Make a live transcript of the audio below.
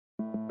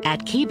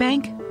At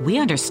KeyBank, we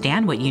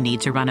understand what you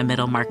need to run a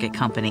middle market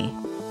company.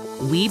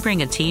 We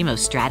bring a team of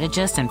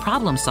strategists and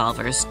problem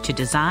solvers to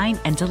design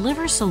and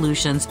deliver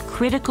solutions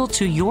critical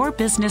to your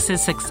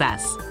business's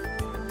success.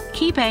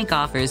 KeyBank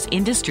offers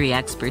industry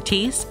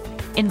expertise,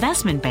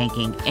 investment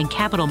banking and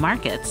capital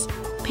markets,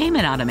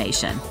 payment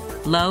automation,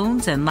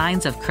 loans and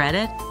lines of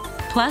credit,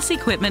 plus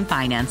equipment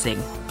financing.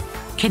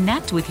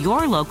 Connect with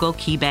your local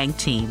KeyBank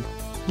team.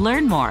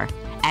 Learn more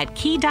at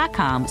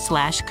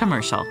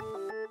key.com/commercial.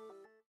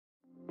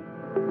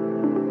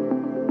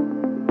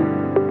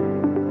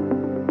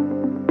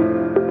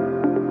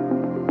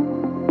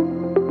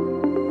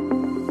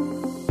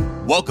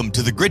 Welcome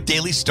to the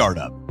Gritdaily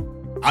Startup.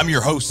 I'm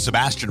your host,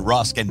 Sebastian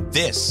Rusk, and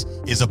this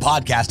is a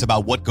podcast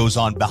about what goes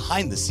on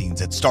behind the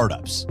scenes at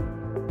startups.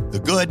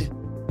 The good,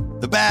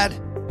 the bad,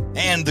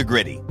 and the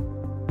gritty.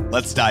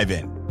 Let's dive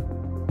in.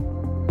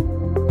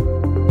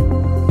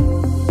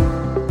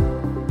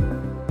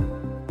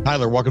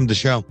 Tyler, welcome to the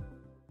show.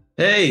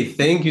 Hey,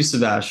 thank you,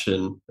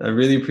 Sebastian. I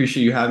really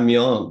appreciate you having me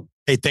on.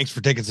 Hey, thanks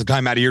for taking some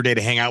time out of your day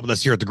to hang out with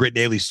us here at the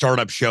Gritdaily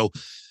Startup Show.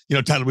 You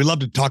know, Tyler, we love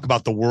to talk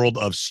about the world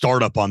of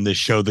startup on this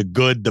show, the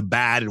good, the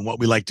bad, and what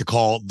we like to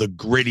call the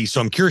gritty.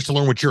 So I'm curious to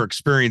learn what your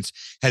experience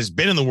has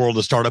been in the world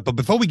of startup. But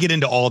before we get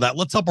into all that,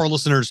 let's help our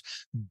listeners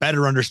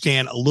better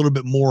understand a little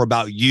bit more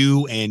about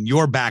you and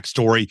your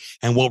backstory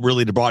and what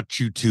really brought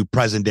you to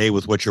present day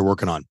with what you're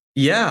working on.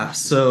 Yeah,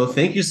 so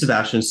thank you,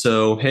 Sebastian.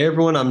 So, hey,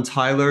 everyone, I'm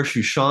Tyler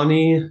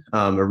Shooshani.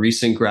 I'm a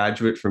recent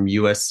graduate from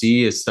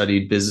USC. I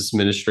studied business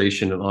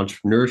administration and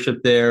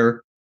entrepreneurship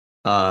there.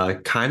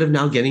 Kind of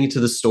now getting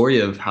into the story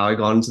of how I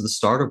got into the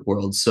startup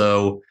world.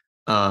 So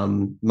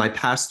my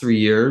past 3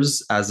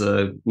 years as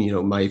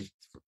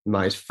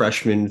my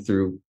freshman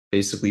through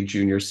basically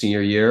junior,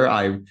 senior year,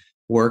 I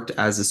worked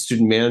as a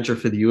student manager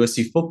for the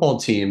USC football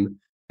team.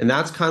 And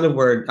that's kind of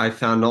where I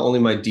found not only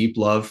my deep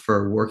love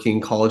for working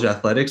college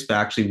athletics, but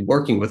actually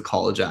working with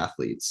college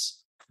athletes.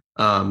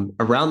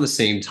 Around the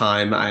same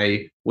time,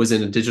 I was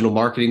in a digital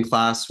marketing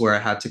class where I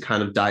had to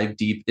kind of dive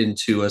deep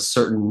into a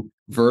certain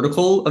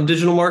vertical of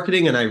digital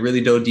marketing. And I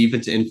really dove deep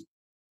into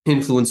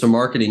influencer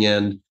marketing.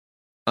 And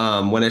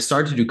when I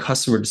started to do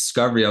customer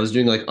discovery, I was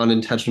doing like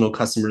unintentional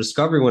customer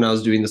discovery when I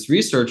was doing this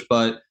research,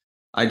 but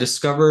I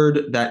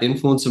discovered that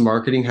influencer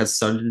marketing has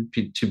started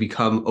to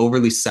become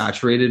overly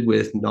saturated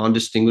with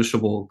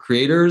non-distinguishable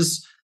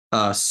creators,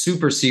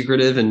 super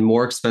secretive and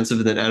more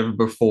expensive than ever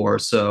before.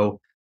 So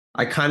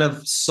I kind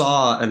of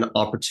saw an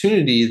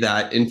opportunity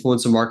that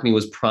influencer marketing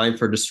was primed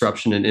for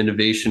disruption and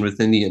innovation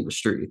within the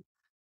industry.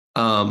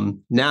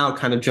 Now,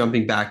 kind of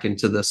jumping back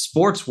into the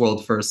sports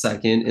world for a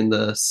second, in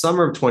the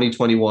summer of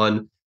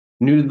 2021,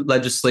 new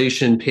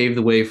legislation paved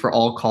the way for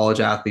all college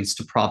athletes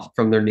to profit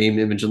from their name,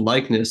 image, and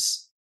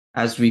likeness.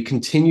 As we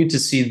continue to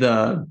see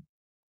the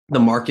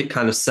market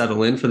kind of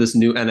settle in for this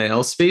new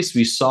NIL space,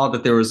 we saw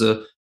that there was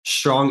a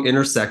strong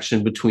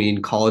intersection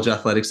between college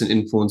athletics and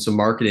influencer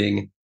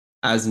marketing,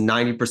 as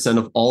 90%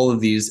 of all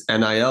of these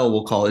NIL,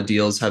 we'll call it,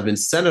 deals have been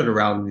centered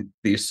around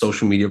these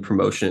social media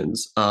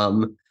promotions.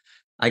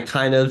 I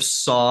kind of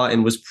saw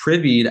and was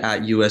privy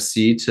at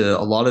USC to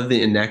a lot of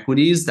the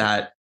inequities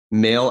that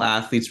male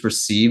athletes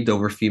received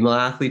over female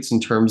athletes in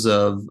terms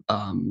of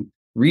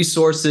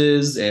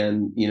resources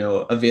and,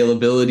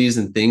 availabilities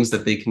and things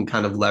that they can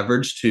kind of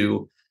leverage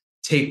to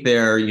take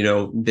their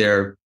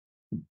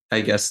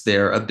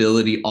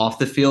ability off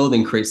the field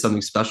and create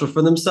something special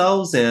for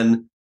themselves.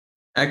 And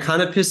that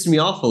kind of pissed me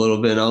off a little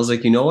bit. And I was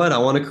like, you know what? I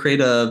want to create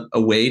a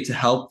way to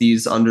help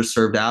these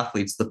underserved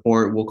athletes,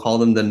 we'll call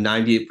them the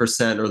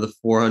 98% or the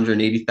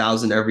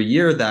 480,000 every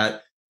year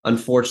that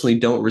unfortunately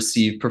don't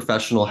receive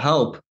professional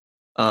help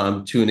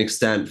to an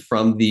extent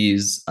from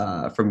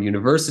from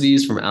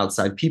universities, from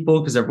outside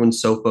people, because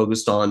everyone's so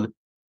focused on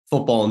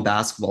football and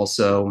basketball.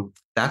 So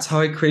that's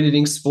how I created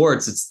Ink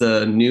Sports. It's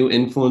the new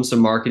influencer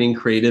marketing,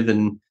 creative,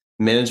 and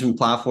management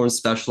platform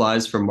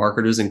specialized for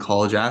marketers and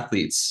college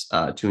athletes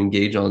to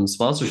engage on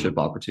sponsorship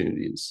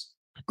opportunities.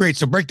 Great.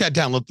 So break that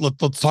down.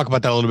 Let's talk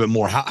about that a little bit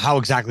more. How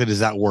exactly does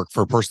that work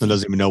for a person that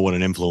doesn't even know what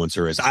an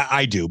influencer is?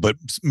 I do, but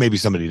maybe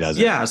somebody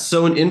doesn't. Yeah.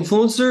 So an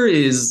influencer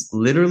is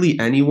literally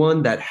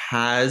anyone that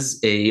has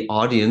an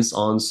audience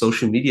on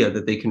social media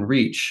that they can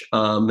reach.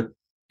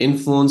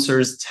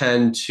 Influencers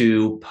tend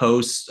to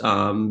post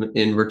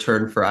in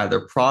return for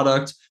either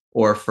product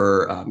or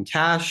for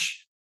cash.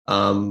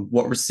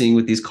 What we're seeing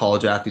with these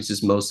college athletes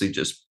is mostly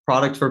just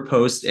product for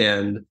post,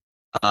 and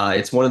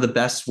it's one of the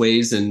best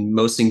ways and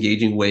most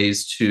engaging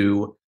ways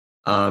to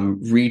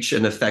reach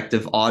an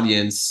effective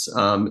audience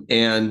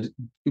and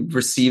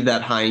receive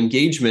that high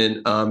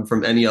engagement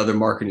from any other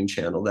marketing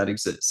channel that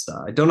exists.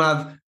 I don't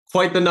have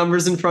quite the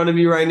numbers in front of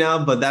me right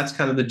now, but that's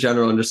kind of the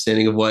general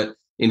understanding of what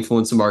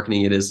influencer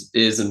marketing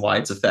is and why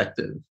it's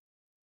effective.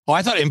 Oh,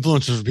 I thought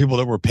influencers were people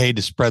that were paid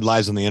to spread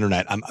lies on the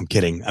internet. I'm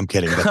kidding.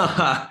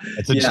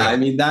 That's yeah, I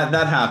mean, that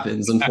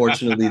happens.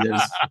 Unfortunately,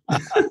 there's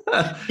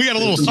we got a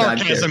little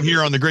sarcasm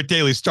here on the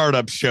Gritdaily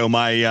Startup Show.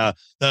 My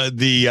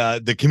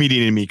the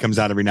comedian in me comes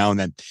out every now and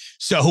then.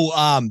 So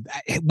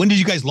when did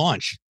you guys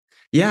launch?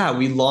 Yeah,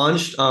 we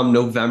launched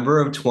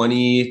November of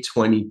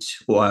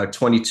 2022,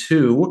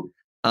 22,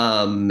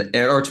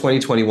 or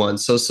 2021.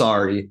 So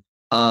sorry.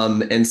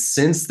 And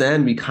since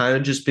then, we kind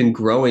of just been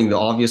growing.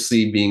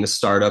 Obviously, being a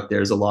startup,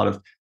 there's a lot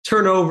of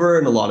turnover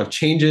and a lot of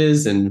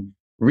changes and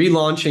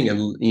relaunching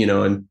and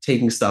and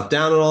taking stuff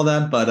down and all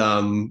that.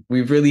 But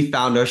we've really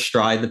found our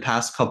stride the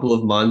past couple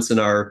of months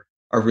and are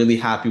really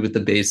happy with the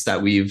base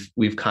that we've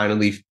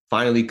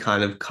finally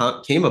kind of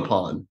came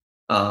upon.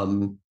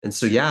 And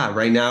so yeah,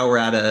 right now we're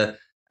at a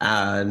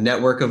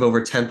network of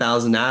over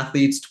 10,000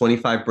 athletes,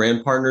 25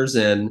 brand partners,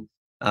 and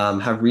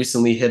have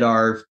recently hit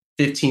our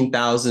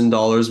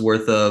 $15,000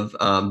 worth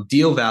of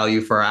deal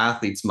value for our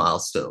athletes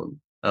milestone,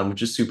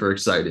 which is super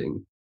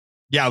exciting.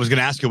 Yeah, I was going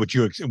to ask you what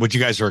you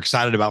guys are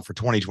excited about for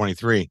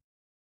 2023.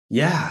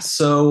 Yeah,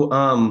 so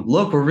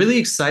look, we're really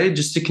excited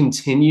just to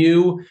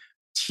continue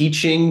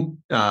teaching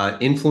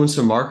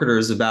influencer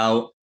marketers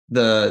about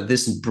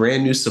this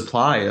brand new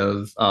supply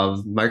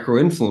of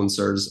micro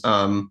influencers.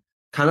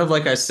 Kind of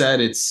like I said,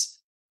 it's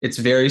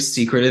very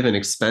secretive and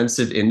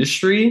expensive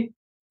industry,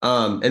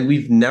 and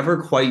we've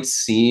never quite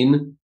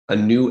seen a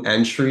new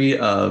entry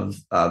of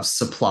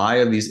supply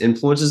of these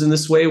influencers in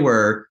this way,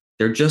 where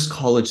they're just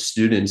college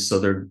students, so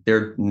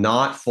they're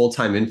not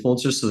full-time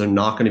influencers, so they're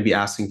not going to be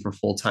asking for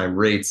full-time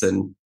rates.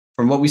 And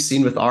from what we've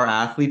seen with our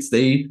athletes,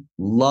 they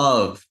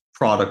love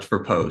product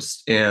for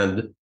post,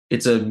 and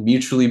it's a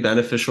mutually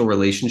beneficial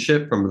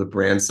relationship from the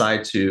brand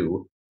side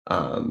to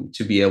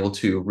be able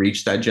to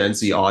reach that Gen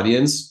Z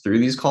audience through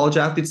these college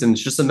athletes. And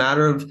it's just a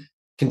matter of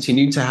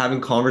continuing to having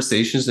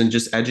conversations and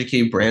just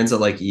educate brands that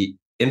like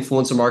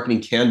influencer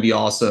marketing can be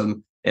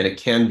awesome and it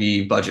can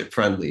be budget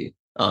friendly.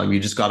 You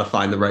just got to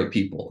find the right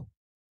people.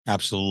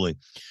 Absolutely.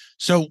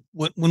 So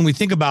when we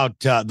think about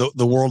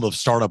the world of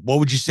startup, what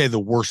would you say the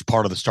worst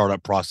part of the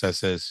startup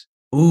process is?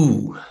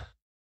 Ooh,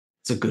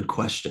 it's a good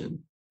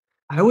question.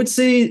 I would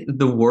say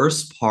the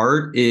worst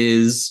part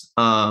is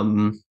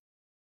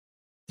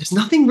there's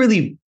nothing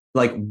really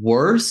like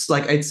worse.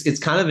 Like it's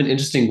kind of an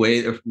interesting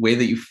way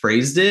that you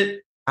phrased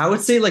it. I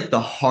would say like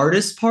the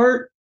hardest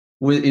part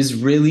is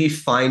really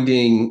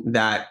finding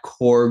that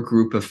core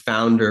group of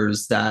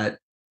founders that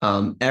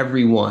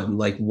everyone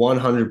like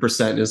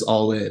 100% is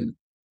all in.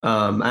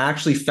 I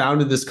actually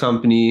founded this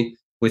company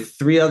with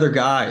three other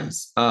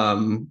guys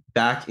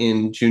back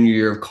in junior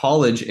year of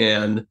college,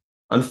 and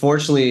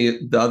unfortunately,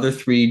 the other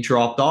three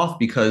dropped off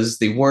because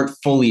they weren't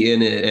fully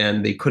in it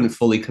and they couldn't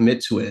fully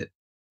commit to it.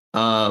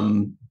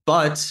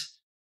 But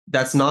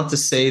that's not to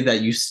say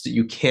that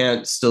you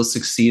can't still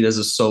succeed as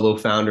a solo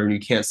founder, and you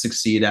can't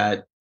succeed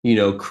at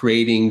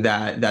creating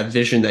that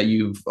vision that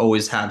you've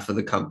always had for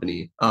the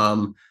company.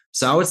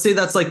 So I would say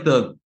that's like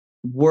the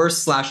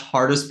worst /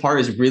 hardest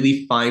part, is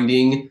really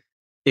finding,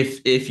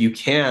 if you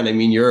can. I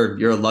mean,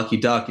 you're a lucky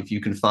duck if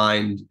you can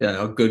find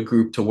a good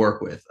group to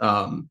work with.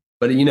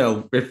 But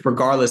if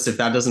regardless, if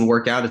that doesn't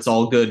work out, it's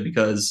all good,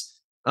 because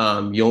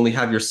you only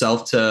have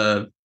yourself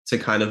to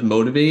kind of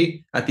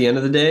motivate at the end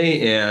of the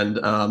day. And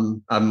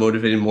I'm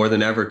motivated more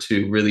than ever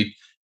to really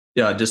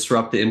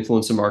disrupt the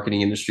influencer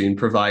marketing industry and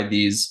provide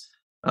these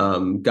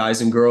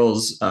guys and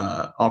girls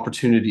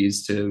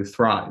opportunities to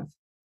thrive.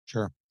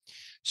 Sure.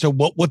 So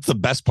what's the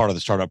best part of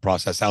the startup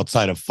process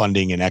outside of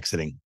funding and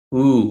exiting?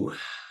 Ooh,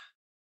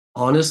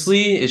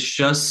 honestly,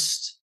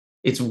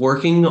 it's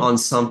working on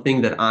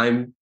something that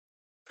I'm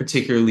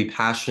particularly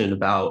passionate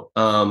about,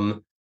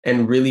 and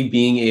really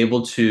being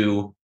able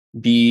to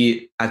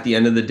be, at the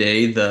end of the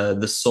day,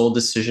 the sole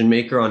decision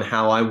maker on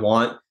how I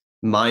want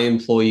my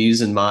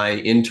employees and my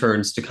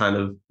interns to kind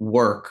of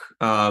work.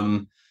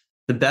 The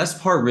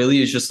best part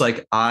really is just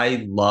like,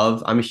 I'm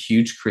a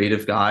huge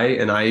creative guy,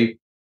 and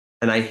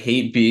I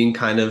hate being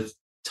kind of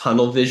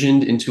tunnel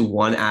visioned into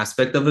one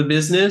aspect of a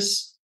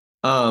business.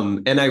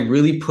 And I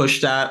really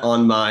push that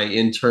on my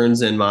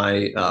interns and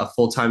my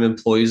full-time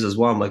employees as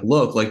well. I'm like,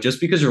 look, like,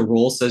 just because your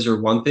role says you're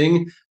one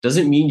thing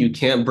doesn't mean you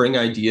can't bring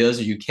ideas,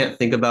 or you can't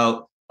think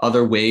about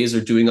other ways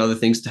or doing other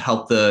things to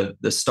help the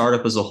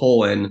startup as a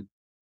whole. And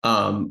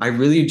I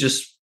really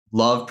just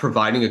love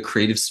providing a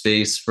creative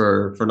space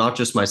for not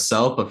just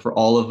myself, but for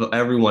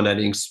everyone at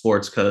Ink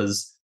Sports,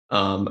 because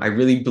I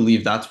really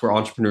believe that's where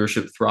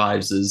entrepreneurship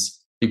thrives, is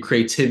the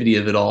creativity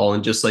of it all,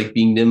 and just like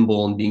being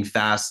nimble and being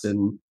fast.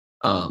 And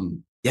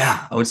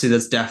yeah, I would say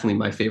that's definitely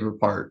my favorite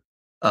part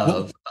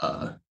of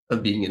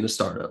being in a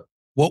startup.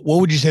 What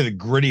would you say the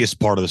grittiest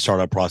part of the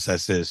startup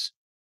process is?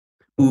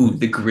 Ooh,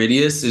 the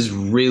grittiest is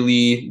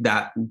really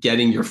that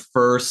getting your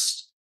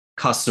first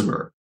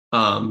customer.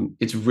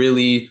 It's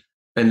really,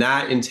 and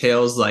that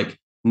entails like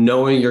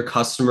knowing your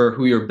customer,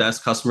 who your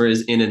best customer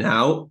is in and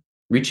out,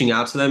 reaching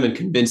out to them and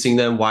convincing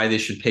them why they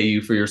should pay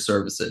you for your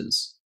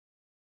services.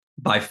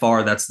 By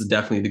far, that's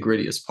definitely the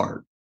grittiest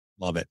part.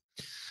 Love it.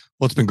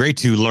 Well, it's been great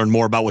to learn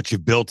more about what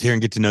you've built here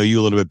and get to know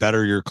you a little bit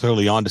better. You're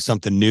clearly on to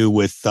something new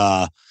with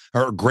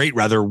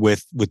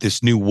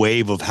this new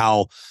wave of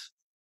how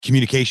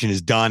communication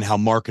is done, how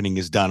marketing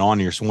is done on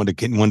here. So I wanted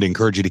to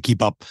encourage you to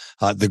keep up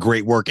the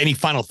great work. Any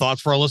final thoughts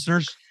for our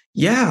listeners?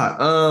 Yeah.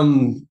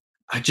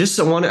 I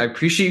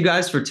appreciate you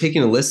guys for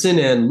taking a listen.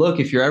 And look,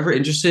 if you're ever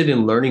interested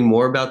in learning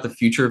more about the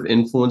future of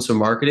influencer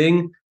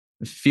marketing,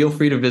 feel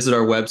free to visit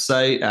our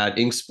website at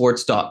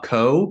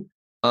inksports.co.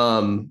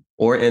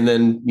 And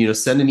then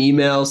send an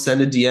email,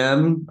 send a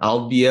DM.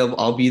 I'll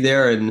be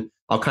there, and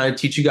I'll kind of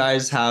teach you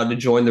guys how to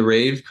join the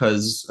rave,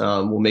 because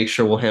we'll make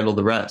sure we'll handle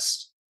the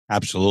rest.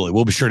 Absolutely.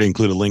 We'll be sure to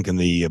include a link in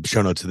the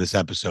show notes of this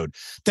episode.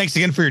 Thanks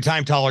again for your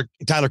time, Tyler.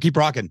 Tyler, keep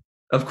rocking.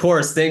 Of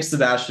course. Thanks,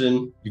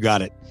 Sebastian. You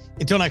got it.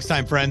 Until next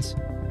time, friends.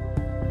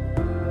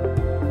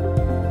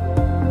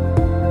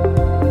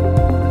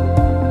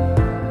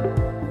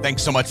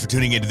 Thanks so much for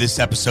tuning into this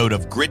episode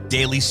of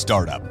Gritdaily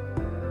Startup.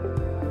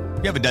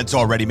 If you haven't done so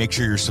already, make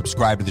sure you're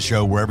subscribed to the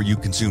show wherever you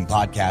consume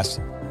podcasts.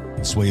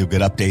 This way you'll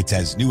get updates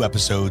as new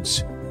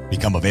episodes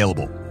become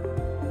available.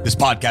 This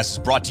podcast is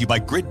brought to you by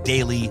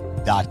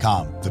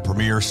Gritdaily.com, the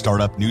premier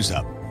startup news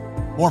hub.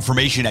 More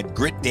information at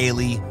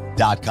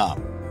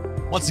Gritdaily.com.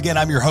 Once again,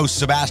 I'm your host,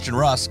 Sebastian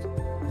Rusk.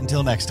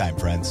 Until next time,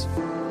 friends.